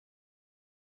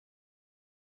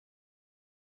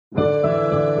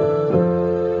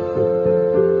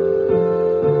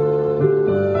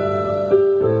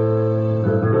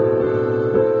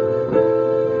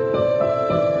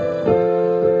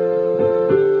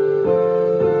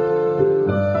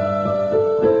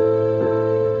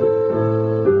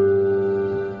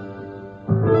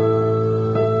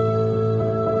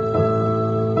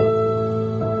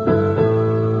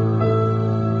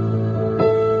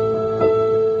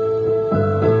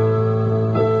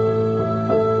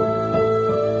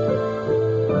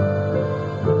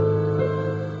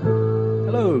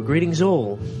Greetings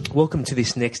all. Welcome to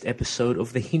this next episode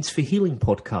of the Hints for Healing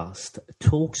podcast,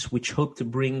 talks which hope to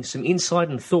bring some insight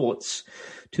and thoughts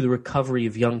to the recovery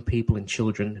of young people and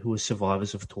children who are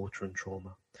survivors of torture and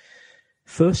trauma.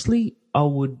 Firstly, I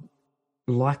would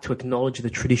like to acknowledge the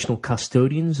traditional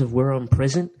custodians of where I'm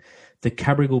present, the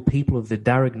Cabral people of the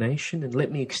Darug Nation, and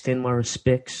let me extend my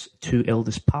respects to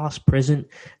elders past, present,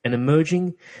 and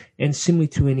emerging, and similarly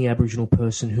to any Aboriginal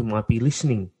person who might be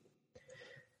listening.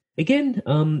 Again,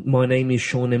 my name is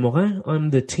Shaun Nemorin.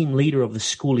 I'm the team leader of the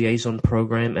School Liaison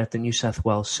Program at the New South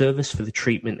Wales Service for the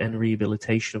Treatment and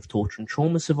Rehabilitation of Torture and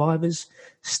Trauma Survivors,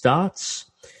 STARTS.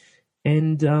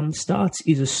 And STARTS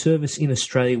is a service in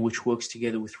Australia which works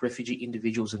together with refugee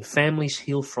individuals and families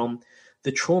heal from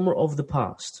the trauma of the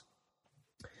past.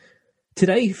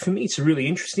 Today, for me, it's a really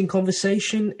interesting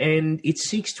conversation, and it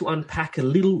seeks to unpack a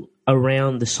little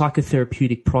around the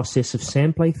psychotherapeutic process of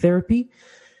Sandplay Therapy.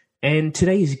 And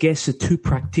today's guests are two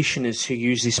practitioners who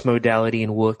use this modality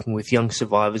in working with young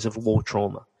survivors of war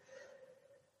trauma.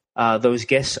 Those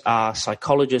guests are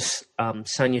psychologist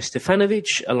Sanja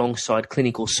Stefanovic alongside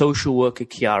clinical social worker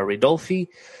Chiara Ridolfi,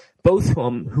 both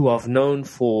who I've known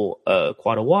for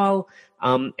quite a while,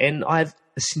 and I have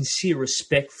a sincere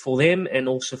respect for them and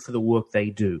also for the work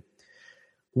they do.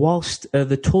 Whilst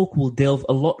the talk will delve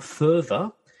a lot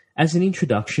further, as an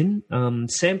introduction,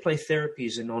 Sandplay Therapy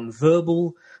is a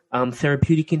non-verbal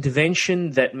therapeutic intervention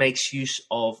that makes use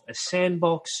of a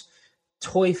sandbox,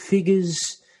 toy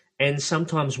figures, and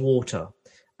sometimes water.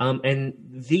 And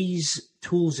these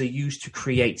tools are used to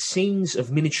create scenes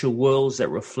of miniature worlds that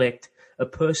reflect a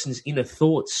person's inner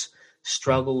thoughts,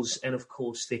 struggles, and of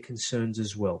course their concerns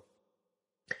as well.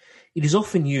 It is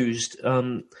often used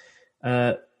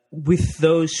with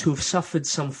those who have suffered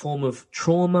some form of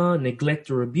trauma,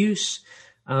 neglect, or abuse.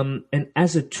 And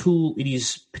as a tool, it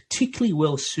is particularly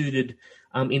well suited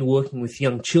in working with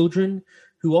young children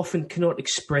who often cannot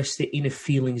express their inner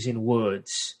feelings in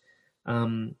words.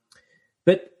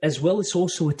 But as well, it's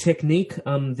also a technique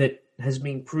that has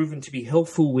been proven to be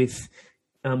helpful with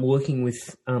working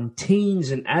with teens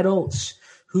and adults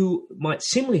who might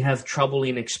similarly have trouble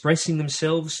in expressing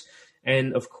themselves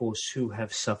and, of course, who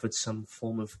have suffered some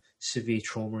form of severe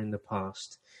trauma in the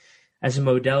past. As a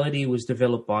modality, it was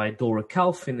developed by Dora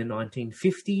Kalf in the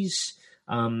 1950s.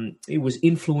 It was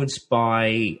influenced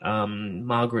by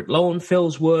Margaret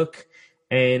Lowenfeld's work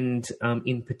and,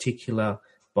 in particular,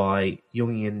 by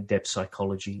Jungian depth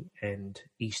psychology and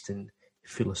Eastern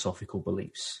philosophical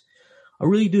beliefs. I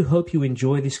really do hope you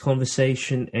enjoy this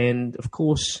conversation, and, of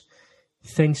course,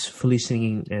 thanks for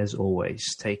listening as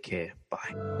always. Take care.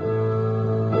 Bye.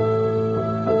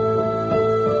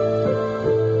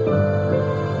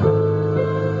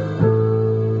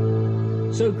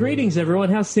 So greetings, everyone.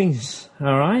 How's things?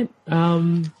 All right.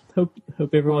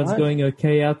 Hope everyone's going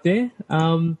okay out there.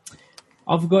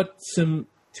 I've got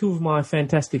two of my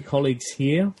fantastic colleagues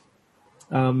here,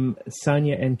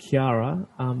 Sanja and Chiara,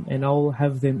 and I'll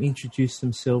have them introduce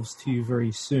themselves to you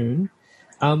very soon.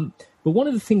 But one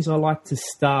of the things I like to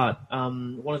start,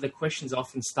 one of the questions I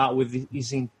often start with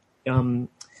is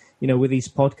with these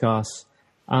podcasts,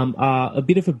 are a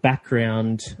bit of a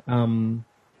background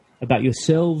about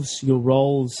yourselves, your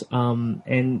roles,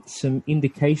 and some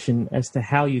indication as to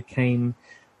how you came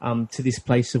to this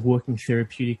place of working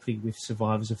therapeutically with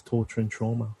survivors of torture and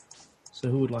trauma. So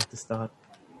who would like to start?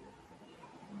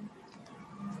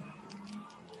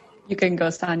 You can go,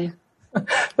 Sanja.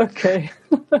 Okay.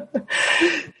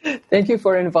 Thank you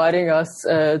for inviting us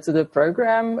to the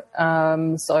program.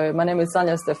 So my name is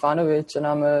Sanja Stefanovic, and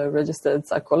I'm a registered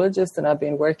psychologist, and I've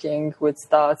been working with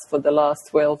STARTS for the last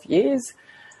 12 years.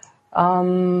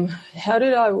 How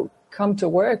did I come to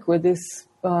work with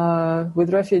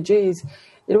with refugees?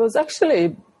 It was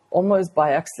actually almost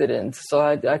by accident. So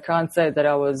I can't say that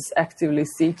I was actively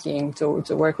seeking to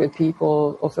work with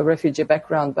people of a refugee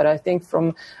background, but I think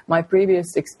from my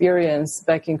previous experience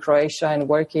back in Croatia and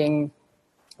working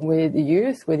with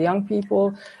youth, with young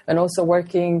people, and also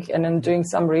working and then doing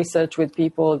some research with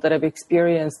people that have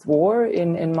experienced war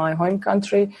in my home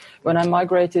country. When I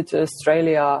migrated to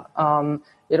Australia,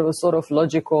 it was sort of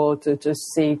logical to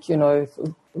seek,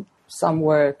 some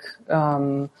work,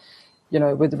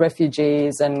 with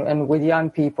refugees and with young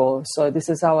people. So this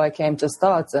is how I came to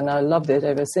start, and I loved it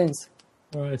ever since.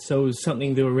 All right, so it was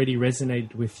something that already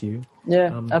resonated with you.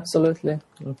 Yeah, absolutely.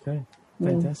 Okay,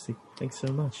 fantastic. Thanks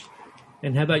so much.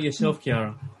 And how about yourself,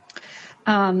 Chiara?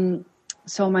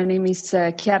 So my name is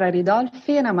Chiara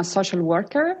Ridolfi, and I'm a social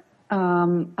worker.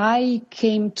 I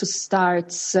came to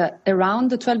start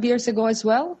around 12 years ago as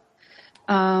well.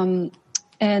 And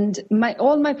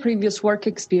all my previous work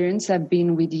experience have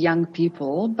been with young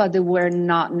people, but they were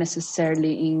not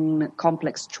necessarily in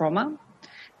complex trauma.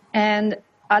 And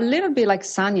a little bit like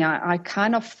Sanja, I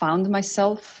kind of found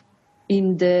myself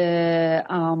in this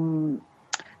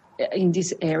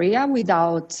area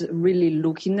without really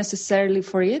looking necessarily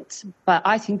for it. But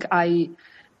I think I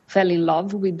fell in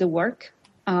love with the work.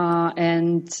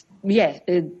 It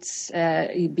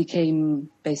became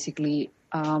basically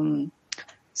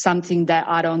something that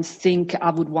I don't think I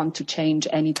would want to change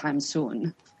anytime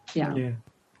soon. Yeah.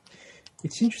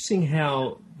 It's interesting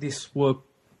how this work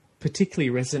particularly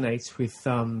resonates with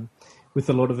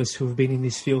a lot of us who have been in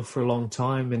this field for a long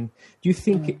time. And do you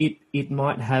think it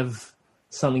might have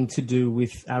something to do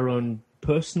with our own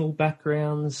personal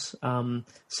backgrounds, some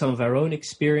of our own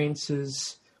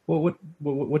experiences? What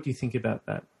do you think about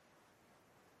that?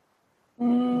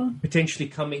 Potentially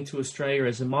coming to Australia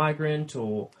as a migrant,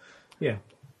 or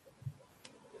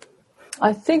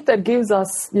I think that gives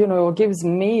us, gives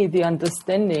me the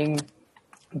understanding.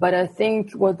 But I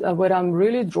think what I'm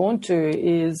really drawn to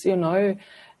is,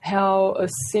 how a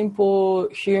simple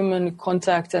human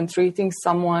contact and treating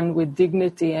someone with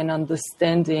dignity and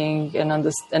understanding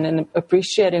and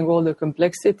appreciating all the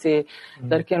complexity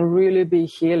that can really be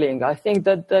healing. I think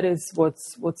that is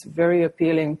what's very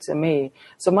appealing to me.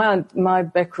 So my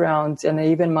background and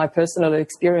even my personal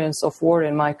experience of war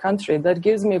in my country, that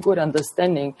gives me a good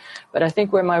understanding. But I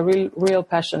think where my real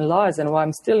passion lies and why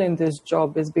I'm still in this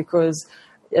job is because,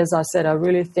 as I said, I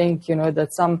really think, that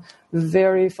some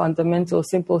very fundamental,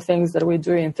 simple things that we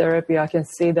do in therapy, I can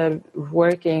see that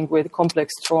working with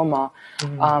complex trauma.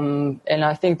 And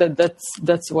I think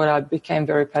that's what I became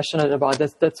very passionate about.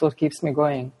 That's what keeps me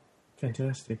going.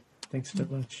 Fantastic. Thanks so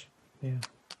much. Yeah.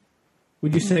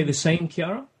 Would you say the same,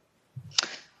 Chiara?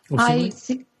 I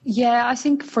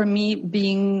think for me,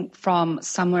 being from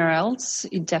somewhere else,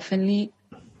 it definitely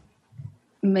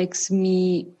makes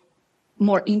me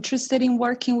more interested in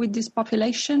working with this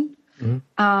population.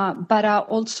 But I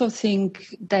also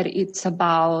think that it's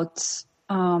about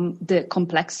the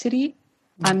complexity.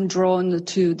 I'm drawn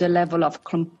to the level of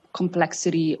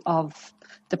complexity of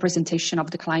the presentation of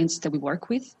the clients that we work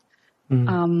with.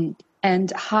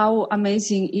 And how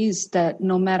amazing is that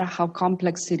no matter how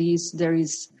complex it is, there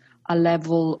is a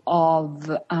level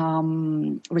of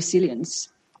resilience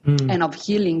and of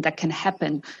healing that can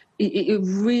happen. It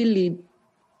really,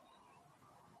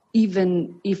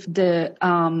 even if the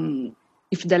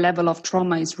level of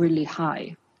trauma is really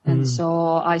high. And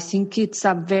so I think it's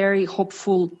a very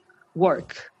hopeful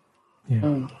work.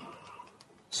 Yeah.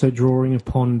 So drawing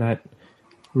upon that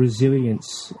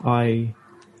resilience, I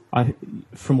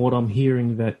from what I'm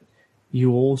hearing, that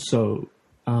you also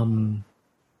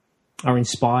are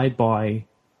inspired by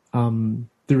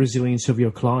the resilience of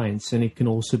your clients, and it can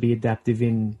also be adaptive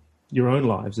in your own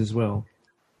lives as well.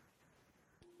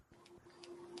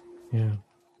 Yeah.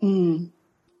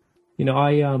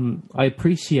 I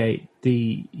appreciate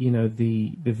the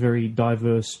very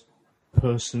diverse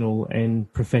personal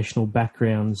and professional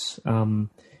backgrounds, and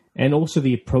also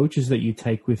the approaches that you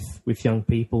take with young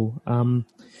people.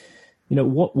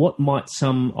 What might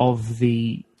some of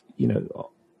the,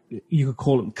 you could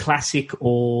call them classic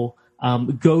or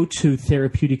go-to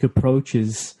therapeutic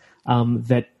approaches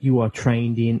that you are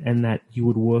trained in and that you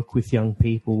would work with young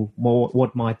people?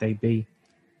 What might they be?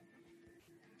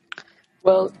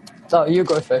 Well, you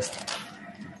go first.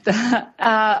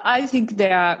 I think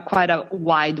there are quite a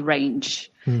wide range.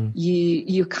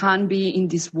 You can't be in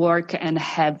this work and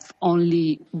have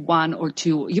only one or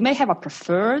two. You may have a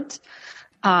preferred,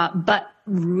 but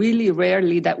really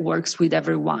rarely that works with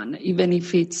everyone, even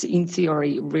if it's in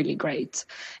theory really great.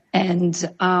 And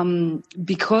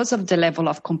because of the level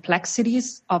of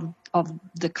complexities of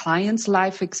the client's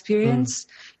life experience,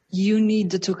 you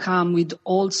need to come with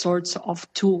all sorts of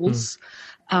tools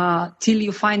till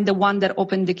you find the one that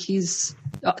opened the keys,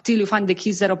 till you find the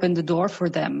keys that open the door for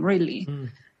them, really.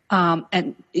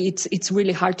 And it's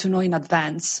really hard to know in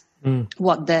advance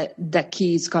what the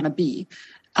key is going to be.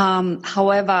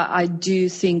 However, I do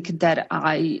think that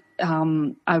I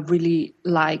really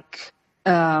like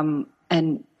an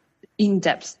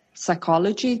in-depth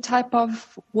psychology type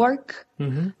of work.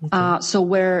 Okay. So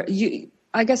where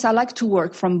I guess I like to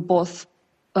work from both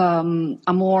a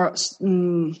more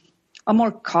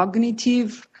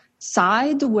cognitive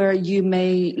side, where you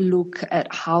may look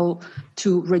at how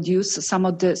to reduce some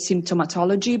of the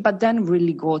symptomatology, but then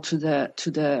really go to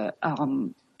the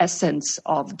essence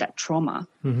of that trauma.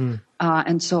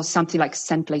 And so something like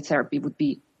Sandplay Therapy would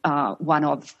be one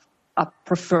of a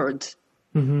preferred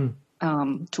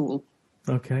tool.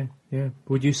 Okay, yeah.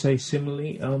 Would you say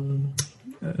similarly,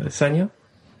 Sanja?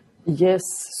 Yes.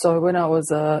 So when I was,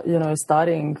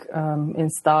 starting in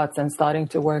STARTS and starting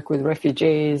to work with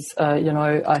refugees,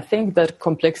 I think that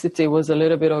complexity was a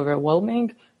little bit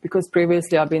overwhelming, because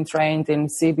previously I've been trained in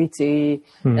CBT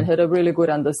and had a really good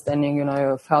understanding,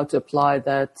 of how to apply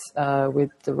that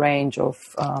with the range of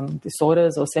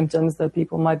disorders or symptoms that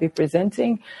people might be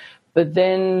presenting. But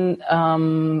then,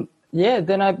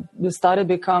 then I started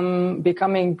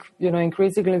becoming,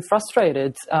 increasingly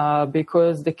frustrated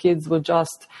because the kids would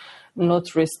just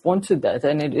not respond to that.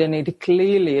 And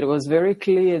it was very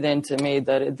clear then to me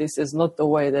that this is not the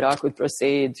way that I could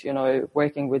proceed,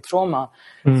 working with trauma.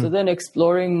 So then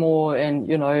exploring more and,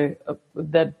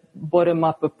 that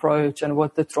bottom-up approach and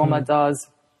what the trauma does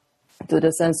to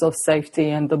the sense of safety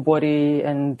and the body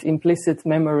and implicit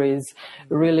memories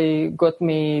really got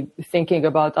me thinking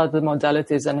about other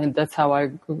modalities. And that's how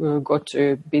I got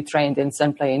to be trained in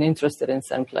Sandplay and interested in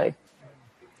Sandplay.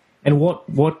 And what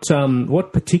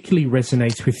particularly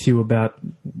resonates with you about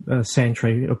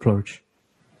Sandplay approach?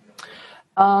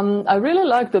 I really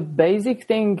like the basic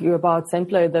thing about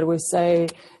Sandplay that we say,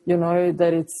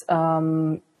 that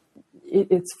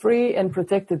it's free and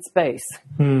protected space,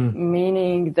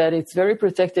 meaning that it's very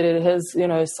protected. It has,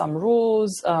 some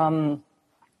rules, and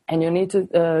you need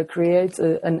to create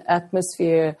an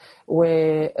atmosphere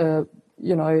where,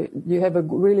 you have a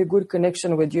really good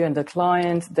connection with you and the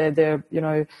client. They're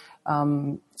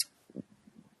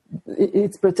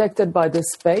it's protected by the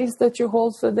space that you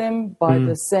hold for them, by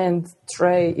the sand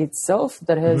tray itself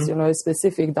that has,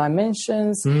 specific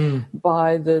dimensions,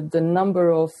 by the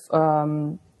number of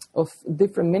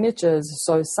different miniatures.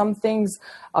 So some things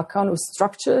are kind of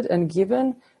structured and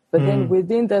given, but then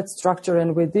within that structure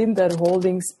and within that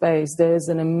holding space, there's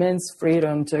an immense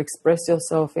freedom to express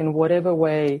yourself in whatever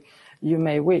way you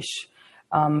may wish.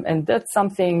 And that's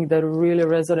something that really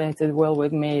resonated well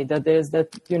with me, that there's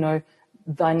that,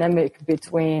 dynamic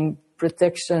between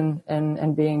protection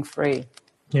and being free.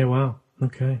 Yeah, wow.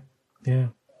 Okay. Yeah.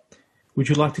 Would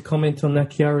you like to comment on that,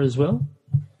 Chiara, as well?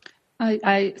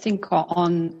 I think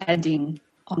on adding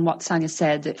on what Sanja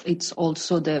said, it's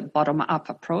also the bottom-up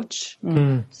approach.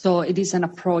 So it is an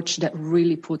approach that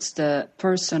really puts the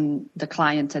person, the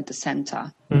client, at the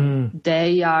center.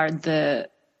 They are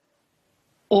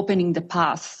opening the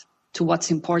path to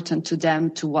what's important to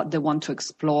them, to what they want to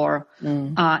explore.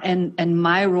 And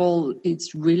my role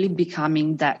is really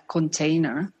becoming that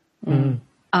container and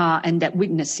that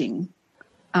witnessing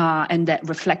and that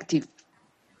reflective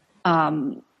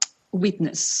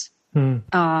witness.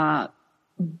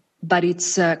 But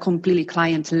it's completely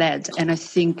client-led. And I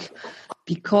think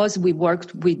because we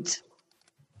worked with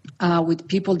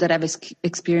people that have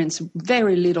experienced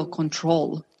very little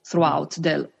control throughout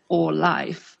their whole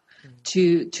life,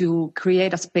 to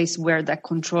create a space where that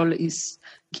control is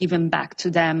given back to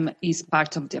them is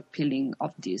part of the appealing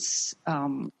of this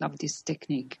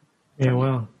technique. Yeah,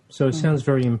 wow. So it sounds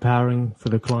very empowering for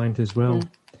the client as well.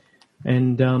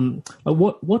 And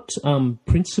what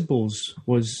principles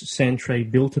was Sandplay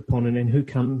built upon, and who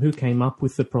came up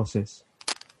with the process?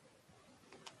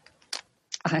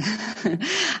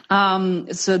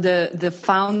 So the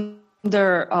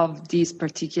founder of this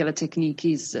particular technique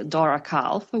is Dora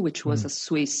Kalf, which was a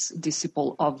Swiss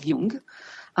disciple of Jung.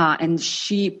 And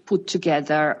she put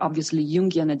together, obviously,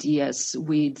 Jungian ideas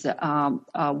with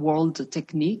a world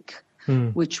technique,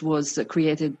 which was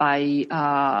created by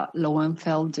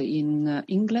Lowenfeld in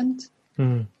England.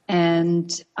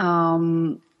 And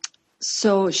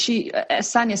so she, as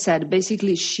Sanja said,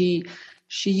 basically she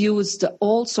used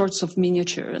all sorts of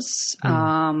miniatures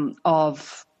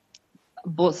of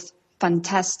both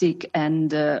fantastic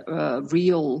and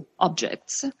real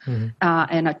objects,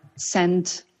 and a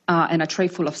sand and a tray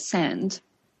full of sand,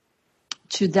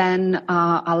 to then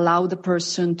allow the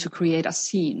person to create a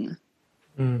scene.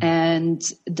 And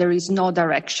there is no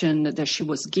direction that she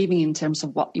was giving in terms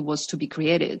of what it was to be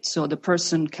created. So the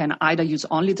person can either use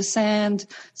only the sand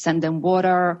and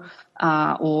water,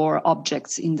 or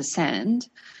objects in the sand.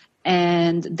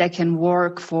 and they can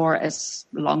work for as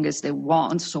long as they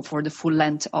want, so for the full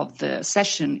length of the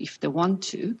session if they want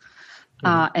to.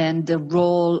 And the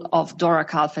role of Dora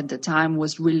Kalf at the time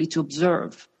was really to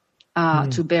observe,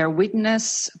 to bear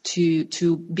witness,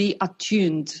 to be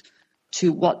attuned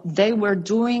to what they were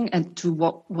doing and to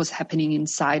what was happening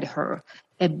inside her,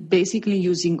 and basically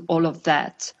using all of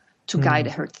that to guide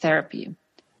her therapy.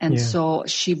 And so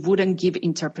she wouldn't give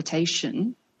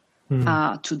interpretation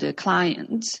to the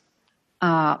client,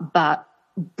 but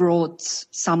brought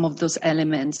some of those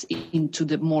elements into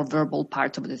the more verbal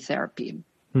part of the therapy.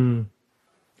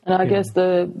 And I guess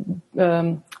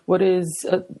what is,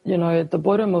 at the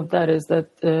bottom of that is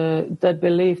that that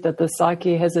belief that the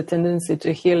psyche has a tendency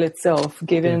to heal itself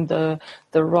given the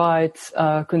right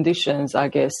conditions, I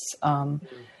guess.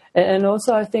 And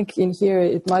also I think in here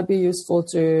it might be useful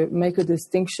to make a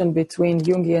distinction between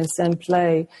Jungian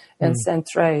Sandplay and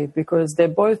Sandtray, because they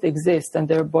both exist and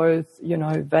they're both,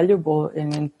 valuable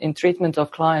in treatment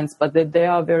of clients, but they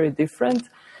are very different.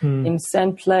 In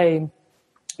Sandplay,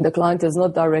 the client is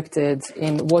not directed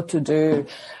in what to do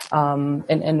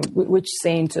and which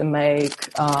scene to make,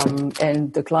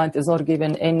 and the client is not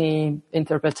given any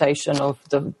interpretation of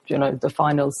the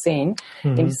final scene.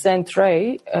 In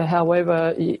Sandtray,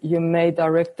 however, you may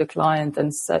direct the client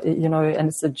and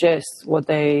and suggest what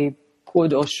they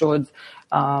could or should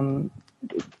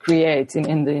create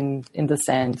in the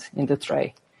sand, in the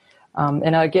tray.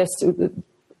 And I guess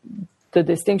the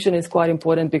distinction is quite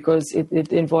important because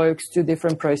it invokes two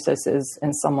different processes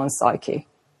in someone's psyche.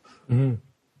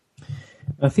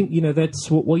 I think, that's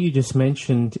what you just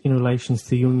mentioned in relation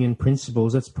to Jungian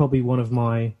principles. That's probably one of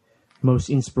my most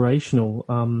inspirational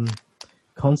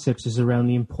concepts, is around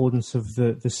the importance of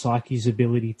the psyche's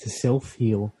ability to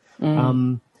self-heal.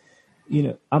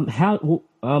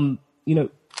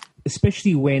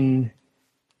 Especially when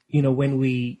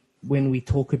we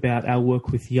talk about our work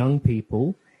with young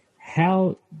people,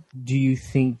 how do you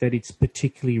think that it's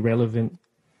particularly relevant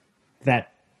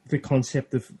that the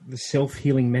concept of the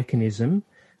self-healing mechanism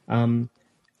and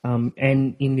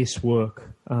in this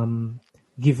work,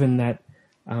 given that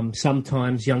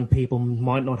sometimes young people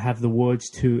might not have the words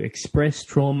to express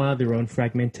trauma, their own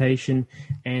fragmentation,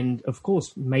 and, of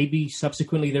course, maybe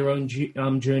subsequently their own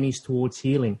journeys towards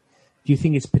healing? Do you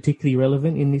think it's particularly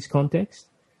relevant in this context?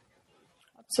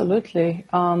 Absolutely.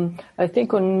 I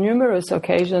think on numerous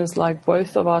occasions, like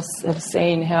both of us have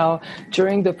seen, how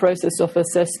during the process of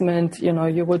assessment,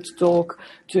 you would talk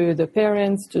to the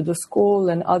parents, to the school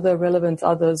and other relevant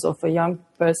others of a young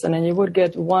person, and you would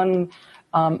get one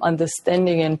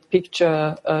understanding and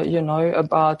picture,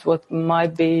 about what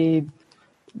might be,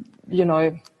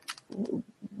 the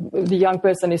young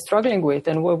person is struggling with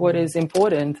and what is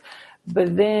important.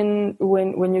 But then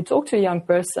when you talk to a young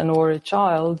person or a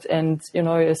child, and,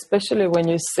 especially when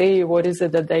you see what is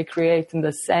it that they create in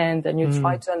the sand and you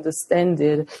try to understand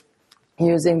it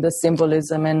using the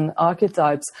symbolism and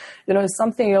archetypes,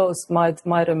 something else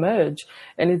might emerge.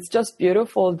 And it's just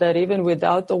beautiful that even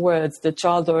without the words, the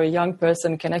child or a young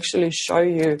person can actually show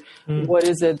you what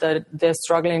is it that they're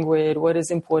struggling with, what is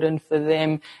important for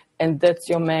them. And that's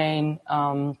your main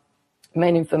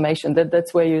information.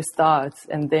 That's where you start,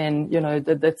 and then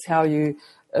that's how you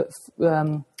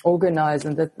organize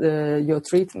and your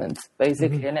treatment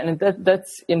basically, and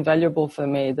that's invaluable for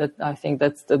me. That I think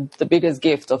that's the biggest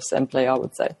gift of Sandplay, I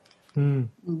would say.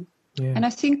 Yeah. And I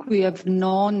think we have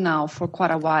known now for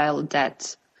quite a while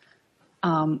that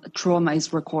trauma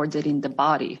is recorded in the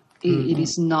body. It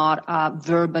is not a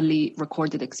verbally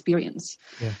recorded experience.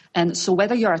 Yeah. And so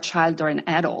whether you're a child or an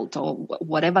adult or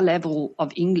whatever level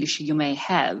of English you may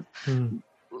have,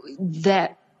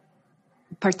 that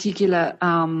particular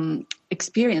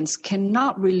experience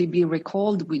cannot really be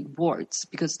recalled with words,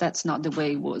 because that's not the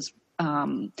way it was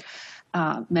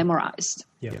memorized.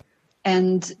 Yeah.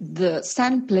 And the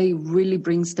Sandplay really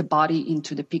brings the body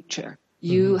into the picture.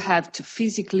 You have to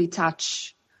physically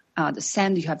touch the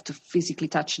sand, you have to physically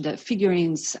touch the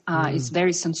figurines. It's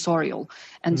very sensorial.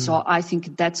 And so I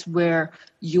think that's where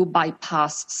you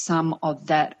bypass some of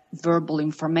that verbal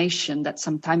information that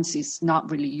sometimes is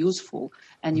not really useful,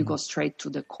 and you go straight to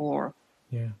the core.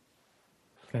 Yeah,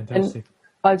 fantastic. And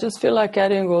I just feel like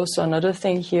adding also another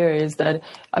thing here is that,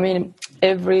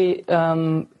 every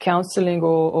counseling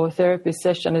or therapy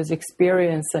session is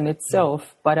experience in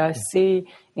itself, but I see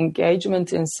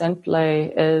engagement in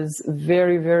Sandplay as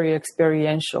very, very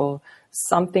experiential.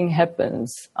 Something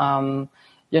happens, and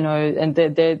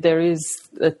there is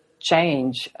a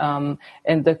change, and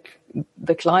the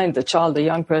client, the child, the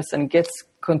young person gets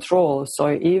control.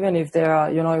 So even if there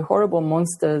are, horrible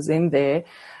monsters in there,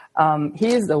 he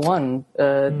is the one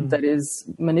that is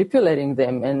manipulating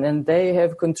them, and they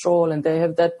have control and they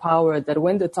have that power that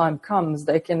when the time comes,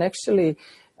 they can actually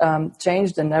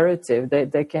change the narrative.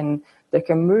 They can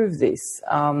move this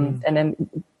and then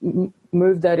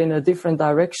move that in a different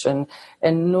direction.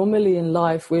 And normally in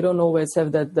life, we don't always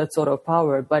have that sort of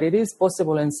power, but it is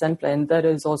possible in Sandplay, and that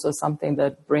is also something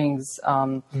that brings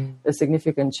a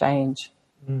significant change.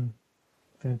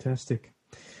 Fantastic.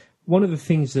 One of the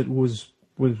things that was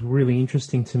really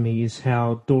interesting to me is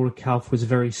how Dora Kalf was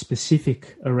very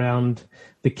specific around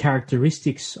the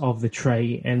characteristics of the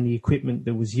tray and the equipment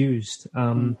that was used.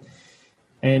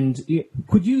 And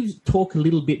could you talk a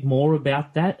little bit more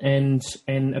about that and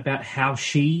about how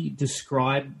she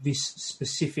described this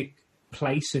specific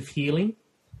place of healing?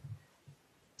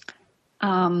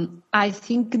 I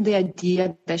think the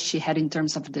idea that she had in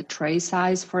terms of the tray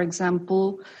size, for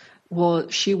example,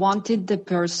 was she wanted the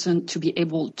person to be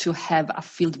able to have a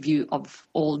field view of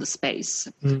all the space.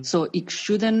 So it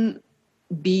shouldn't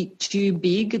be too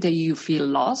big that you feel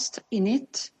lost in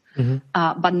it.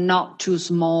 But not too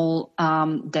small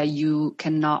that you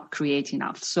cannot create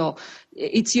enough. So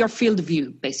it's your field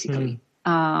view, basically.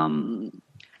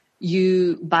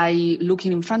 You, by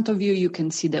looking in front of you, you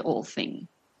can see the whole thing.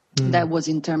 That was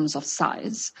in terms of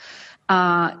size.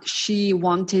 She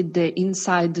wanted the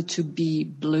inside to be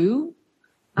blue.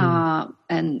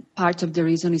 And part of the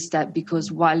reason is that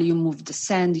because while you move the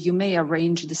sand, you may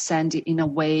arrange the sand in a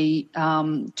way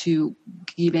to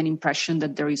give an impression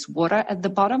that there is water at the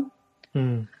bottom.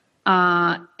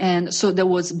 And so there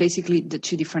was basically the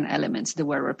two different elements that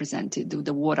were represented,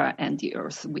 the water and the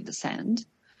earth with the sand.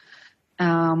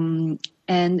 And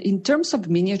in terms of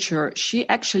miniature, she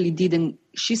actually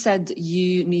she said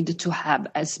you need to have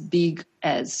as big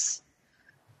as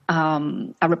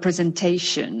a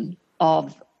representation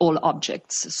of all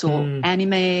objects. So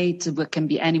animate, it can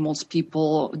be animals,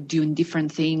 people doing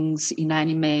different things,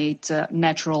 inanimate,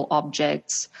 natural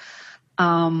objects.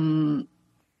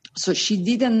 So she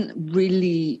didn't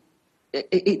really,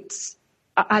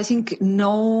 I think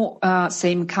no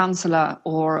same counselor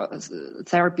or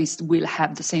therapist will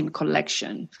have the same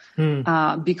collection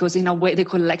because in a way the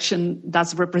collection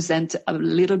does represent a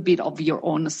little bit of your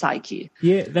own psyche.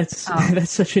 Yeah, that's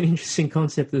such an interesting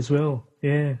concept as well.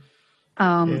 Yeah.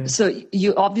 So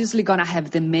you're obviously going to have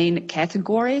the main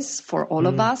categories for all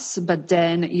of us, but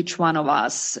then each one of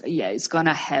us, is going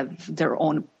to have their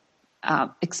own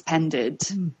expanded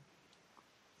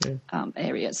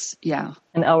areas. Yeah.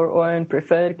 And our own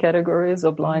preferred categories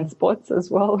or blind spots as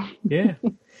well. Yeah.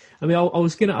 I mean, I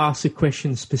was going to ask a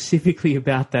question specifically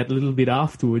about that a little bit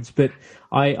afterwards, but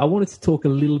I wanted to talk a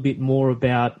little bit more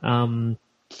about the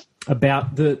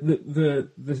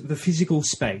physical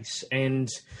space, and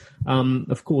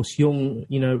of course Jung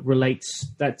relates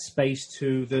that space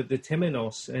to the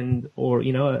temenos, or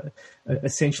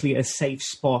essentially a safe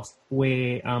spot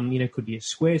where could be a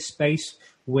square space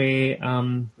where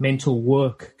mental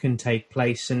work can take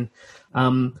place, and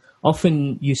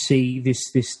often you see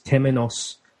this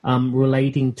temenos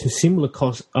relating to similar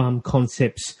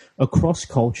concepts across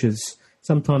cultures,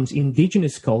 sometimes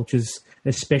indigenous cultures,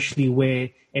 especially where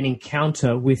an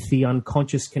encounter with the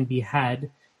unconscious can be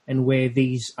had and where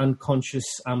these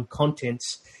unconscious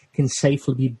contents can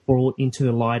safely be brought into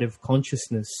the light of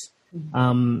consciousness.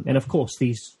 And of course,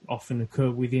 these often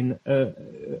occur within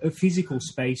a physical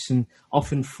space and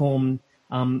often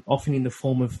in the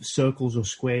form of circles or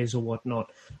squares or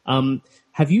whatnot.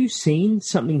 Have you seen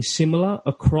something similar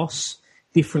across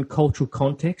different cultural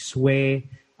contexts where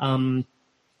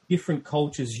different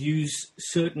cultures use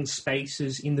certain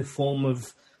spaces in the form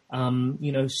of,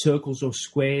 circles or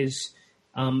squares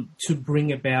to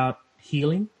bring about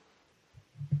healing?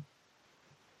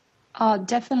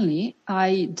 Definitely.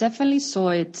 I definitely saw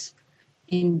it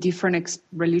in different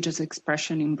religious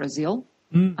expression in Brazil,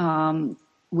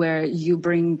 where you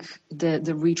bring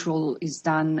the ritual is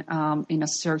done in a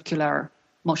circular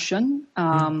motion.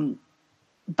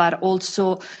 But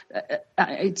also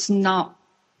it's not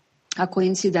a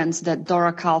coincidence that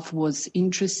Dora Kalf was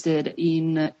interested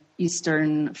in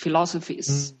Eastern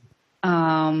philosophies.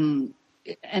 And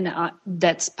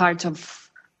that's part of,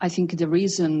 I think, the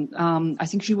reason. I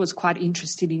think she was quite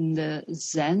interested in the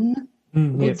Zen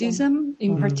Buddhism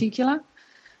in particular.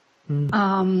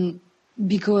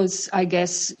 Because I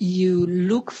guess you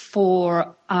look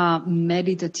for a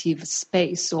meditative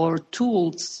space or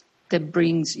tools that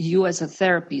brings you as a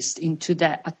therapist into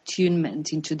that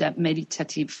attunement, into that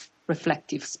meditative,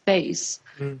 reflective space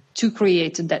to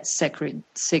create that sacred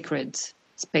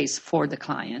space for the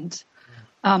client.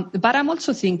 But I'm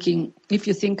also thinking, if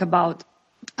you think about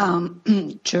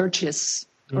churches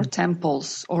or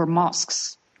temples or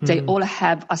mosques, they all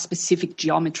have a specific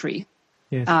geometry.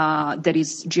 Yes. That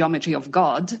is geometry of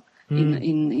God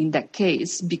in that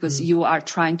case, because you are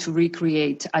trying to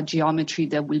recreate a geometry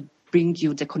that will bring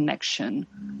you the connection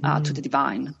to the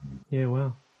divine. Yeah,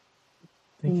 wow.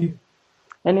 Thank you.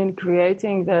 And in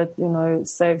creating that,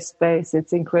 safe space,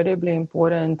 it's incredibly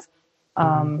important,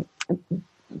 the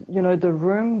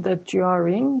room that you are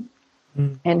in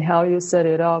and how you set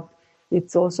it up.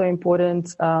 It's also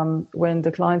important when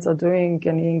the clients are doing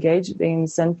and engaged in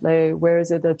Sandplay, where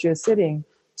is it that you're sitting?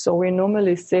 So we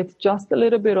normally sit just a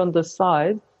little bit on the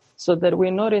side so that we're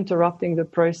not interrupting the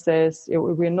process.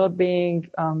 We're not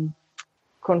being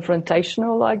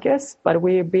confrontational, I guess, but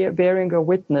we're bearing a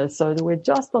witness. So we're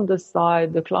just on the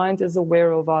side. The client is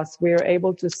aware of us. We're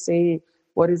able to see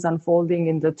what is unfolding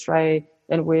in the tray,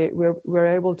 and we're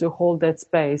able to hold that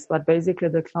space. But basically,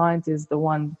 the client is the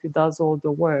one who does all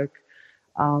the work.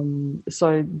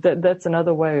 So that's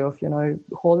another way of,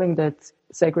 holding that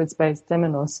sacred space,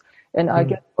 temenos. And I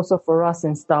guess also for us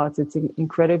in START, it's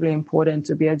incredibly important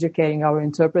to be educating our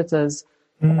interpreters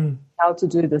how to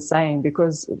do the same,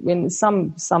 because when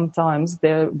sometimes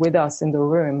they're with us in the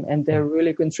room and they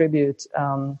really contribute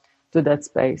to that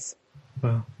space.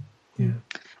 Wow. Yeah.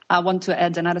 I want to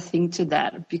add another thing to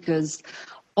that, because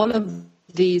all of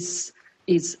this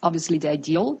is obviously the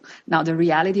ideal. Now, the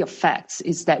reality of facts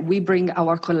is that we bring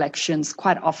our collections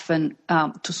quite often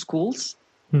to schools,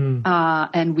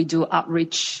 and we do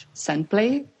outreach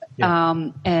Sandplay.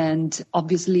 Yeah. And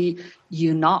obviously,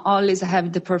 you not always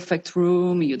have the perfect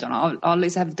room. You don't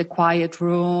always have the quiet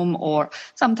room, or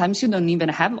sometimes you don't even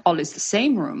have always the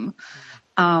same room.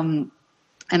 And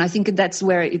I think that's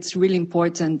where it's really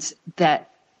important that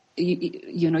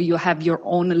you have your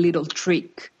own little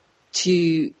trick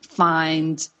to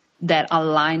find that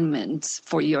alignment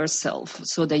for yourself,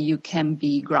 so that you can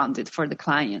be grounded for the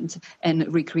client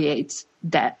and recreate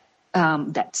that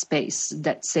space,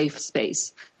 that safe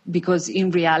space. Because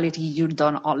in reality, you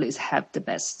don't always have the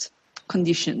best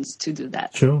conditions to do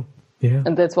that. Sure. Yeah.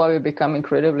 And that's why we become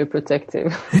incredibly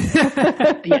protective.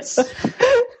 Yes.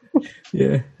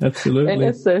 Yeah, absolutely. And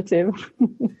assertive.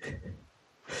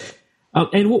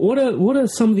 And what are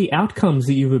some of the outcomes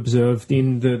that you've observed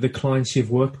in the clients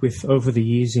you've worked with over the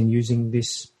years in using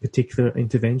this particular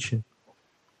intervention?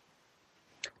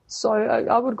 So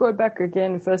I would go back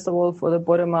again, first of all, for the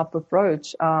bottom-up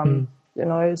approach.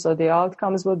 So the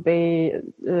outcomes would be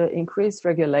increased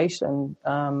regulation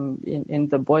in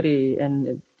the body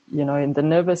and, in the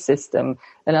nervous system.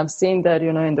 And I've seen that,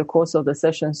 in the course of the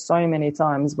session so many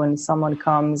times when someone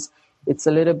comes, it's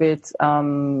a little bit,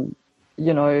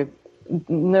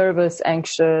 nervous,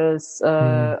 anxious,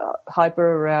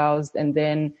 hyper-aroused. And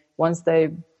then once they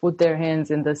put their hands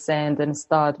in the sand and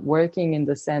start working in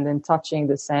the sand and touching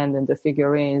the sand and the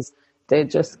figurines, they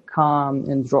just calm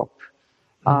and drop.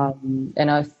 And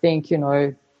I think,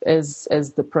 as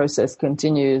the process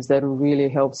continues, that really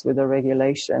helps with the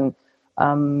regulation.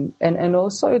 And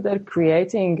also that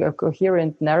creating a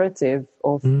coherent narrative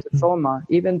of the trauma,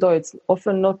 even though it's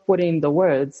often not put in the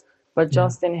words, but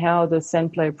just in how the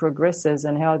Sandplay progresses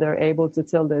and how they're able to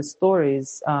tell their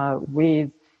stories with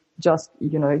just,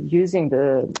 using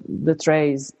the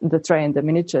tray and the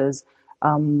miniatures,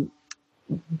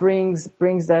 brings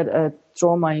that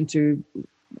trauma into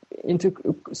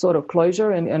sort of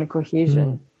closure and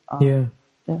cohesion. Yeah.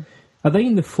 Are they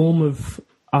in the form of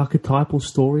archetypal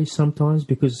stories sometimes?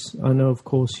 Because I know, of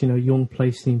course, Jung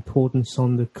placed the importance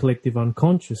on the collective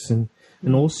unconscious and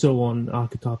also on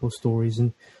archetypal stories.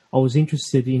 And I was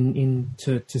interested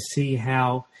to see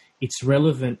how it's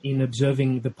relevant in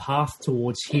observing the path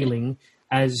towards healing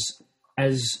as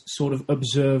sort of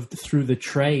observed through the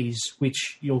trays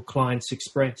which your clients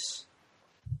express.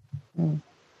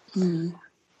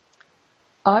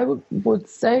 I would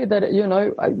say that,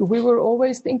 we were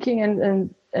always thinking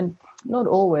and not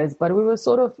always, but we were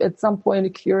sort of at some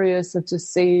point curious to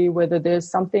see whether there's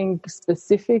something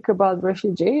specific about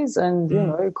refugees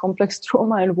and, complex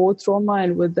trauma and war trauma,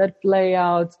 and would that play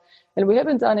out? And we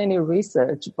haven't done any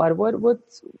research, but what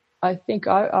I think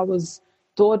I was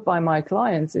taught by my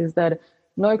clients is that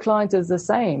no client is the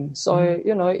same. So,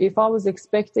 if I was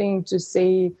expecting to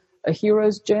see a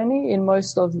hero's journey in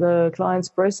most of the clients'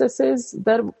 processes,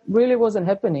 that really wasn't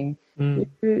happening.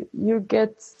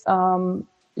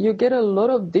 You get a lot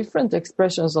of different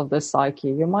expressions of the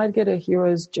psyche. You might get a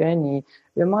hero's journey.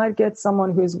 You might get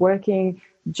someone who's working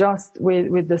just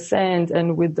with the sand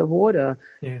and with the water.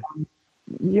 Yeah.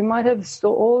 You might have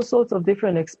all sorts of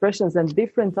different expressions and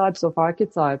different types of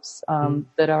archetypes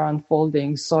that are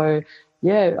unfolding. So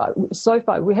so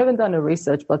far we haven't done a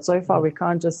research, but so far we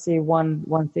can't just see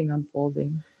one thing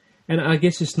unfolding. And I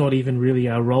guess it's not even really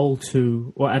our role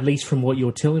to, or at least from what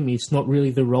you're telling me, it's not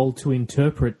really the role to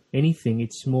interpret anything.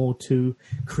 It's more to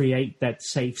create that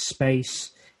safe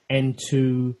space and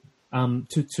to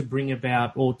bring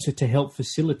about, or to help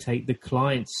facilitate the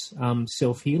client's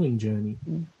self-healing journey.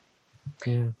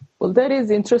 Yeah. Well, that is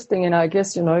interesting, and I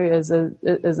guess, as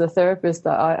a therapist,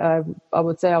 I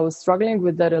would say I was struggling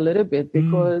with that a little bit,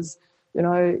 because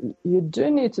you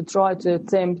do need to try to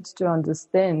attempt to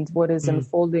understand what is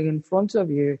unfolding in front of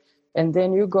you, and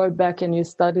then you go back and you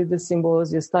study the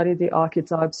symbols, you study the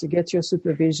archetypes, you get your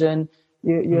supervision,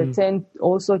 you attend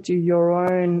also to your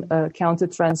own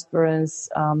countertransference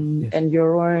and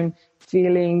your own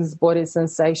feelings, body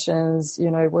sensations,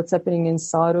 what's happening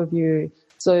inside of you.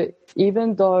 So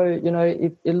even though,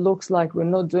 it looks like we're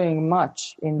not doing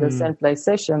much in the Sandplay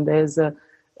session, there's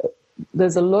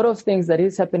a lot of things that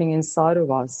is happening inside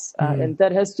of us, and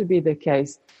that has to be the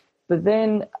case. But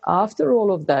then after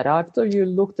all of that, after you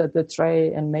looked at the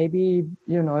tray and maybe,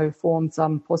 formed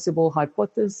some possible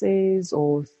hypotheses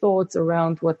or thoughts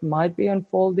around what might be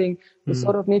unfolding, you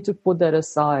sort of need to put that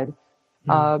aside,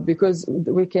 because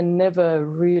we can never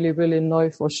really, really know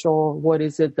for sure what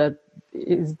is it that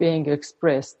is being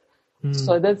expressed.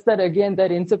 So that's that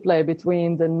interplay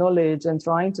between the knowledge and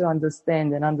trying to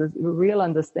understand and real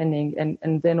understanding,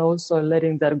 and then also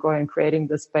letting that go and creating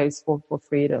the space for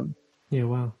freedom. Yeah,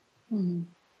 wow. And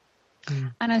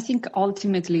I think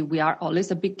ultimately we are always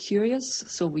a bit curious,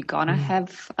 so we're gonna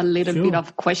have a little bit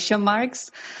of question marks.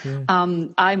 Yeah.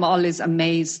 I'm always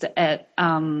amazed at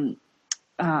Sanya's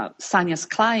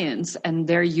clients and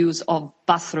their use of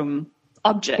bathroom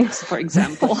objects, for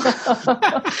example.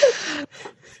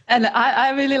 And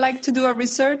I really like to do a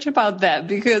research about that,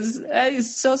 because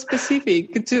it's so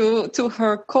specific to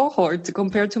her cohort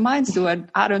compared to mine. So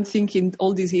I don't think in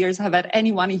all these years I've had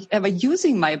anyone ever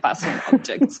using my bathroom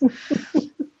objects.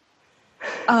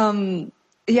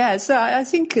 So I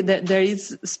think that there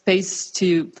is space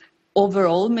to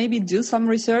overall maybe do some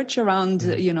research around,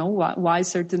 why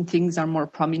certain things are more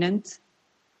prominent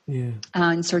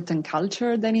in certain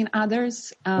culture than in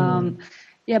others.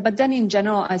 But then in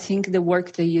general, I think the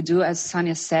work that you do, as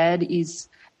Sanja said, is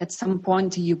at some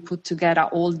point you put together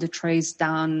all the trays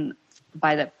done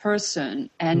by that person,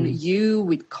 and you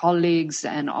with colleagues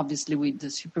and obviously with the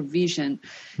supervision,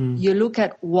 you look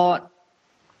at what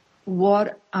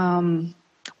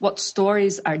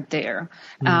stories are there.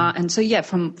 And so,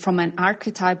 from an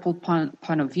archetypal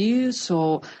point of view,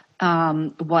 so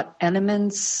what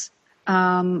elements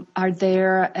are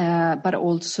there, but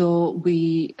also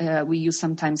we use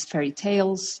sometimes fairy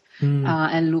tales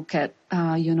and look at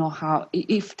how,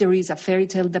 if there is a fairy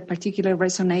tale that particularly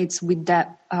resonates with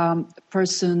that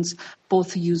person's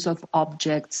both use of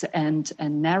objects and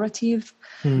narrative.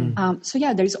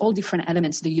 There's all different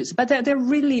elements they use, but they're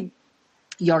really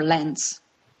your lens.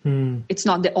 It's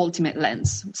not the ultimate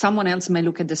lens. Someone else may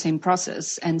look at the same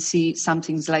process and see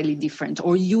something slightly different,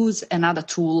 or use another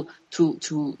tool to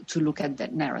look at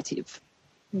that narrative.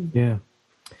 Yeah.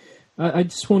 I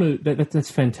just want to,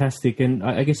 that's fantastic. And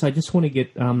I guess I just want to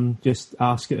get, just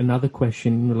ask another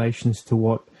question in relation to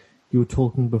what you were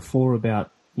talking before about,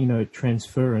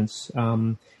 transference,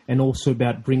 and also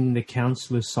about bringing the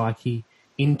counsellor's psyche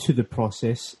into the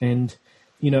process. And,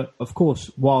 of course,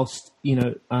 whilst,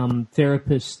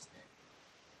 therapists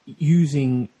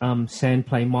using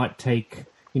Sandplay might take,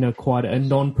 quite a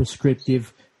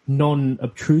non-prescriptive,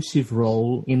 non-obtrusive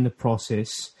role in the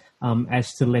process,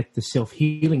 as to let the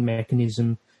self-healing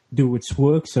mechanism do its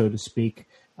work, so to speak.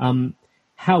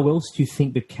 How else do you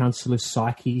think the counsellor's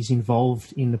psyche is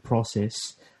involved in the process?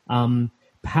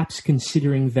 Perhaps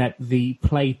considering that the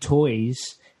play toys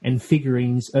and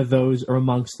figurines are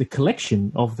amongst the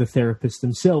collection of the therapists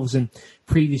themselves. And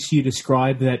previously you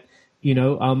described that,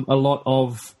 a lot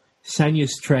of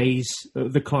Sanya's trays,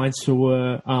 the clients who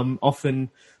were often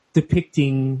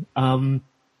depicting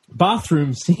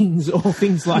bathroom scenes or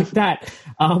things like that.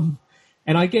 And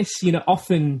I guess,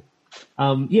 often,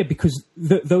 because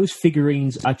those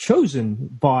figurines are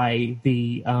chosen by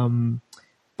the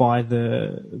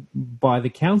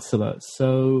counsellor.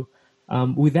 So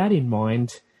with that in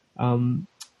mind,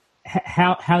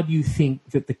 how do you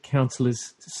think that the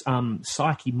counsellor's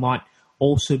psyche might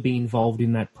also be involved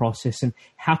in that process, and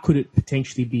how could it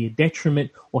potentially be a detriment,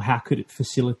 or how could it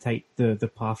facilitate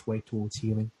the pathway towards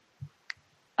healing?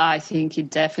 I think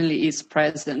it definitely is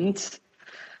present.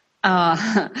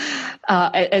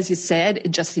 As you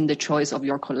said, just in the choice of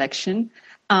your collection,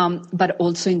 but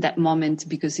also in that moment,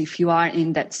 because if you are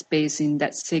in that space, in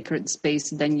that sacred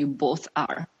space, then you both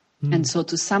are. And so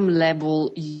to some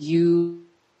level, you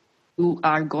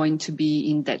are going to be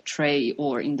in that tray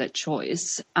or in that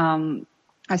choice.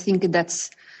 I think that's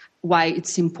why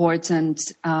it's important,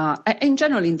 in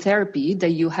general in therapy, that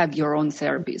you have your own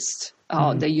therapist,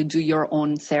 that you do your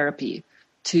own therapy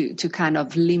to kind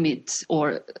of limit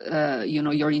or,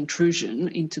 your intrusion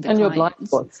into the and clients. your blind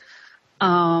spots.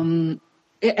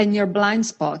 And your blind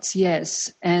spots,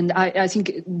 yes. And I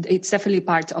think it's definitely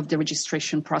part of the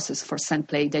registration process for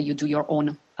Sandplay that you do your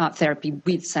own therapy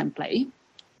with Sandplay.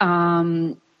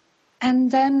 And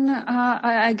then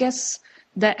I guess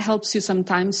that helps you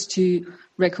sometimes to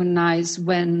recognize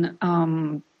when,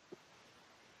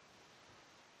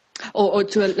 or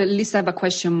to at least have a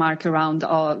question mark around,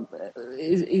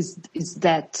 is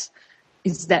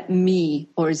that me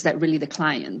or is that really the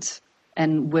client?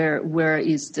 And where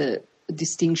is the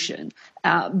distinction?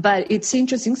 But it's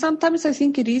interesting. Sometimes I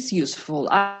think it is useful.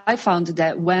 I found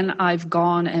that when I've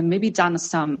gone and maybe done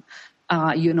some,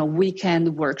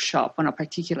 weekend workshop on a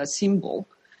particular symbol,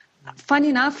 funny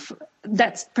enough,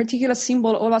 that particular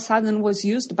symbol all of a sudden was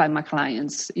used by my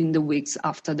clients in the weeks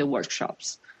after the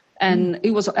workshops. And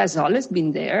it has always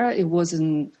been there. It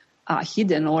wasn't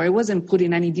hidden or it wasn't put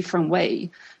in any different way.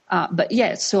 But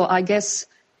yeah, so I guess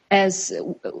as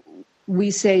we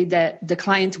say that the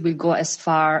client will go as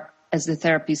far as the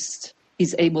therapist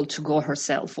is able to go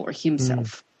herself or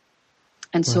himself.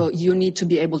 And so you need to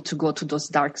be able to go to those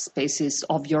dark spaces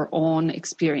of your own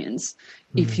experience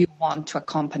if you want to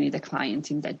accompany the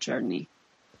client in that journey.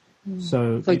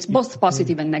 So it's both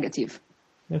positive and negative.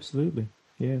 Absolutely.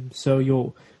 Yeah.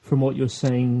 So from what you're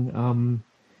saying,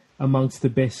 amongst the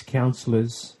best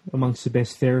counsellors, amongst the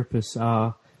best therapists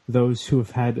are those who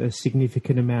have had a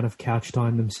significant amount of couch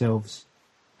time themselves.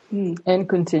 And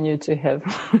continue to have.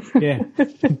 Yeah,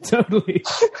 totally.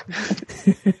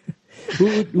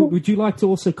 Would you like to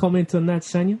also comment on that,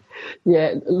 Sanja?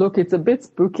 Yeah, look, it's a bit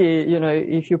spooky,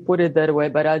 if you put it that way,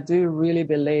 but I do really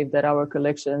believe that our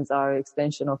collections are an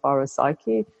extension of our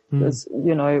psyche because,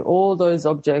 all those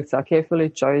objects are carefully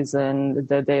chosen,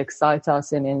 that they excite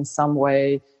us in some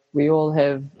way. We all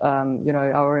have,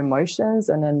 our emotions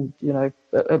and then,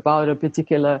 about a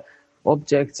particular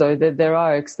object. So there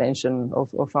are extension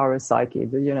of our psyche,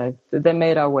 they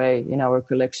made our way in our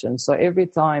collection. So every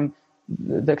time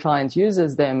the client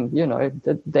uses them,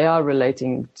 they are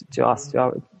relating to us,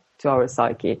 to our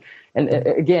psyche. And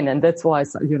again, and that's why,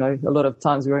 a lot of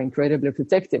times we're incredibly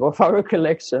protective of our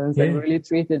collections and really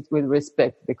treat it with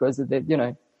respect because,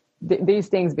 these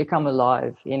things become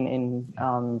alive in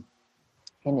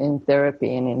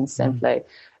therapy and in Sandplay.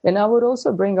 And I would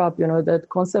also bring up, that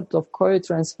concept of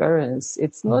co-transference.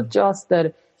 It's not just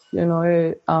that,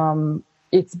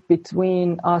 it's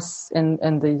between us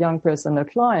and the young person, the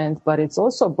client, but it's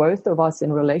also both of us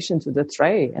in relation to the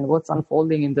tray and what's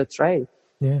unfolding in the tray.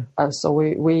 Yeah. So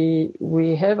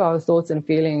we have our thoughts and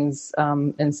feelings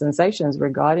and sensations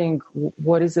regarding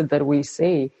what is it that we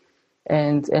see,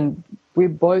 and we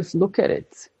both look at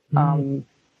it. And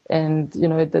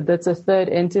that's a third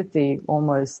entity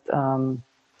almost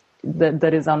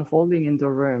that is unfolding in the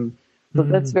room. So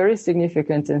that's very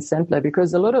significant in Sandplay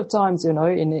because a lot of times,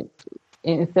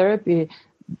 in therapy,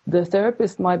 the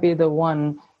therapist might be the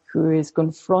one who is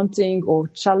confronting or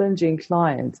challenging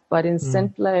clients. But in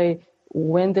Sandplay,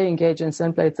 when they engage in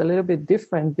Sandplay, it's a little bit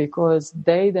different because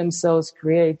they themselves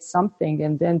create something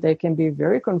and then they can be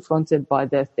very confronted by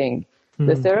their thing.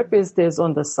 The therapist is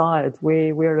on the side.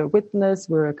 We're a witness,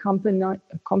 we're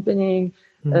accompanying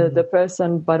the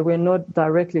person, but we're not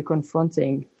directly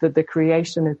confronting. The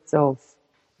creation itself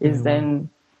is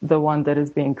then the one that is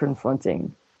being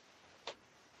confronting.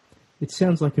 It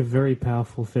sounds like a very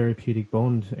powerful therapeutic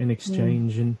bond and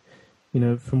exchange. And,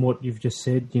 from what you've just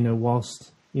said,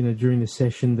 whilst, during the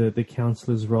session, the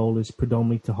counsellor's role is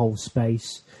predominantly to hold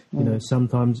space,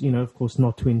 sometimes, of course,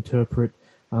 not to interpret,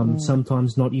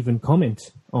 sometimes not even comment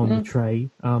on the tray.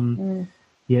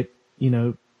 Yet,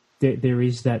 there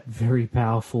is that very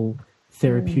powerful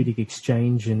therapeutic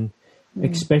exchange and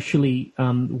especially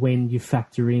when you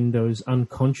factor in those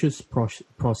unconscious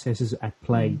processes at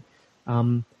play.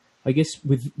 I guess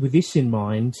with this in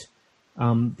mind,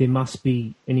 there must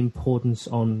be an importance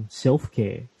on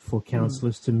self-care for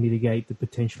counsellors to mitigate the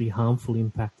potentially harmful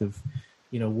impact of,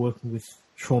 working with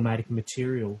traumatic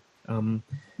material.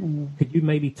 Could you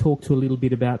maybe talk to a little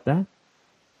bit about that?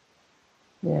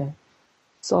 Yeah.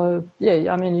 So,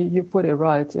 you put it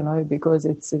right, because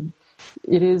it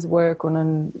is work on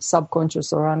a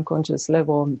subconscious or unconscious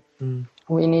level.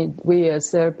 We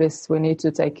as therapists, we need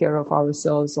to take care of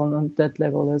ourselves on that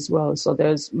level as well. So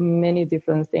there's many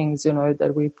different things,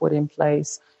 that we put in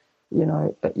place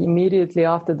immediately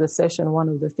after the session, one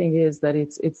of the things is that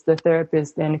it's the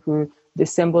therapist then who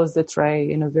dissembles the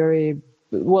tray in a very,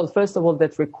 well, first of all,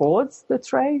 that records the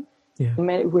tray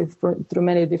through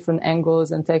many different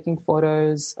angles and taking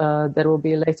photos that will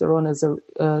be later on as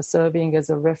serving as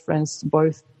a reference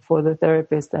both for the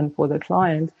therapist and for the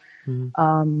client.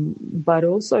 But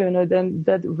also, then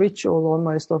that ritual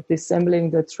almost of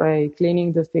disassembling the tray,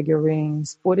 cleaning the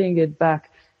figurines, putting it back,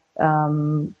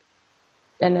 and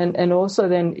also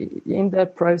then in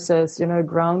that process,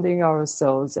 grounding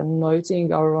ourselves and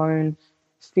noting our own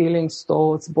feelings,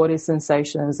 thoughts, body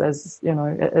sensations as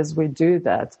we do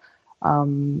that.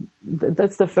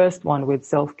 That's the first one with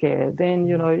self-care.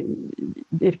 Then,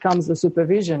 it comes the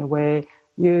supervision where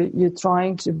you're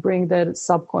trying to bring that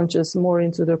subconscious more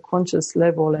into the conscious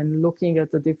level and looking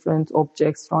at the different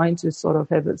objects, trying to sort of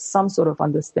have some sort of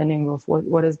understanding of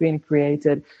what has been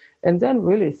created. And then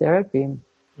really therapy.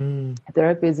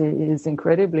 Therapy is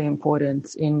incredibly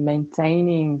important in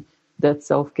maintaining that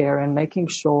self-care and making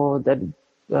sure that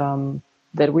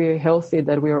that we're healthy,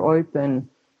 that we're open,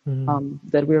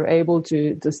 that we're able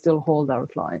to still hold our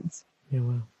clients. Yeah,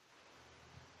 wow.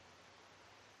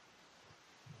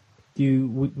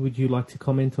 Would you like to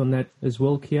comment on that as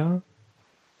well, Chiara?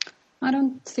 I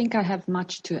don't think I have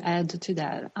much to add to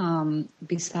that.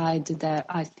 Besides that,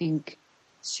 I think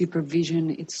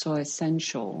supervision is so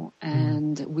essential,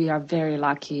 and we are very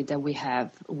lucky that we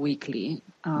have weekly,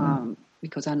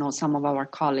 because I know some of our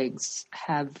colleagues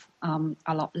have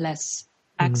a lot less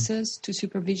access to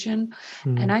supervision.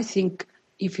 And I think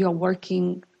if you're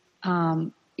working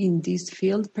in this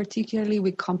field, particularly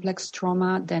with complex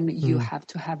trauma, then you have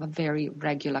to have a very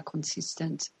regular,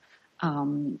 consistent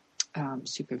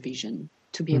supervision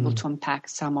to be able to unpack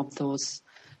some of those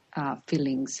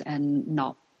feelings and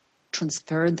not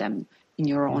transfer them in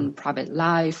your own private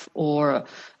life or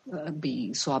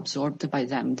be so absorbed by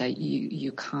them that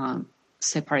you can't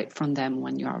separate from them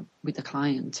when you're with the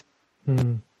client.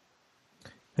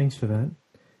 Thanks for that.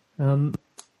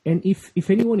 And if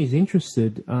anyone is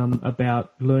interested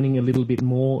about learning a little bit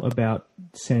more about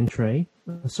Sandplay,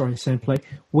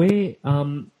 where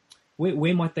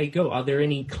might they go? Is there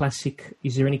any classic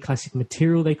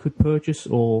material they could purchase,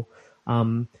 or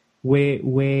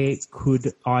where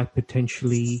could I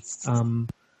potentially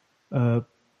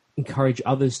encourage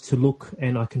others to look,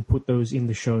 and I can put those in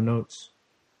the show notes?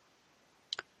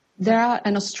 There are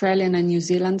an Australian and New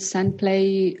Zealand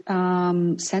Sandplay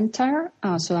center,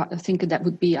 so I think that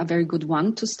would be a very good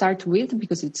one to start with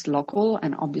because it's local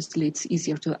and obviously it's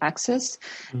easier to access.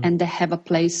 And they have a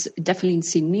place definitely in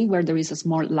Sydney where there is a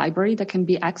small library that can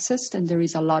be accessed, and there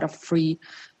is a lot of free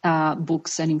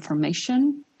books and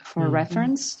information for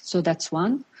reference. So that's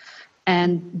one.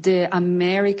 And the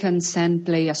American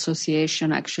Sandplay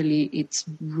Association, actually, it's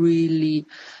really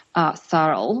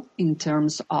thorough in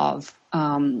terms of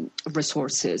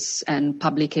resources and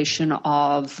publication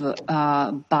of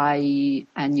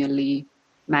biannually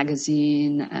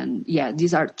magazine. And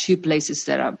these are two places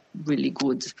that are really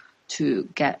good to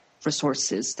get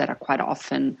resources that are quite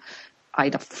often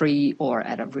either free or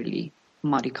at a really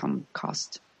modicum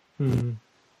cost.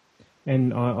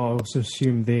 And I also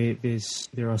assume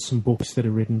there are some books that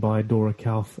are written by Dora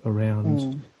Kalf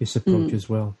around this approach as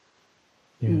well.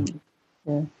 Yeah.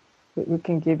 We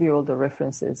can give you all the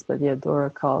references, but Dora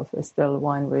Kalf, Estelle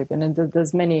Weinrib, and then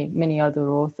there's many other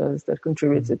authors that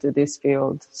contributed to this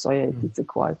field. So it's a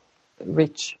quite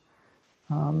rich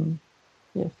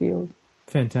field.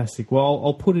 Fantastic. Well,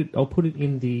 I'll put it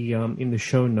in the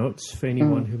show notes for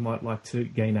anyone who might like to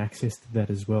gain access to that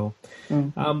as well.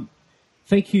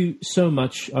 Thank you so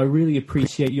much. I really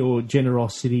appreciate your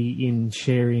generosity in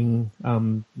sharing,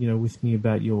 with me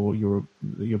about your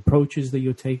approaches that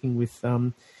you're taking with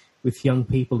young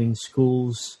people in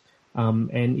schools,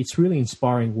 and it's really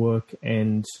inspiring work.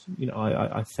 And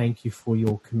I thank you for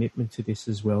your commitment to this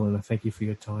as well, and I thank you for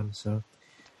your time. So,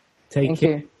 take care. Thank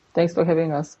you. Thanks for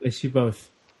having us. Bless you both.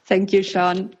 Thank you,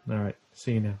 Shaun. All right.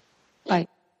 See you now. Bye.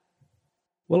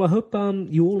 Well, I hope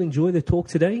you all enjoy the talk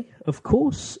today. Of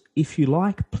course, if you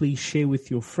like, please share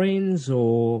with your friends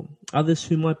or others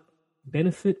who might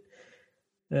benefit.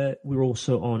 We're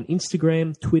also on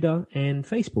Instagram, Twitter, and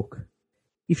Facebook.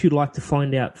 If you'd like to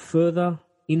find out further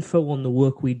info on the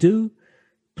work we do,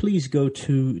 please go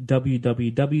to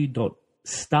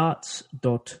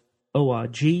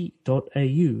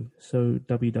www.starts.org.au. So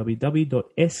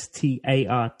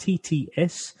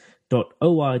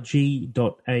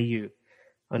www.startts.org.au.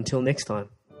 Until next time.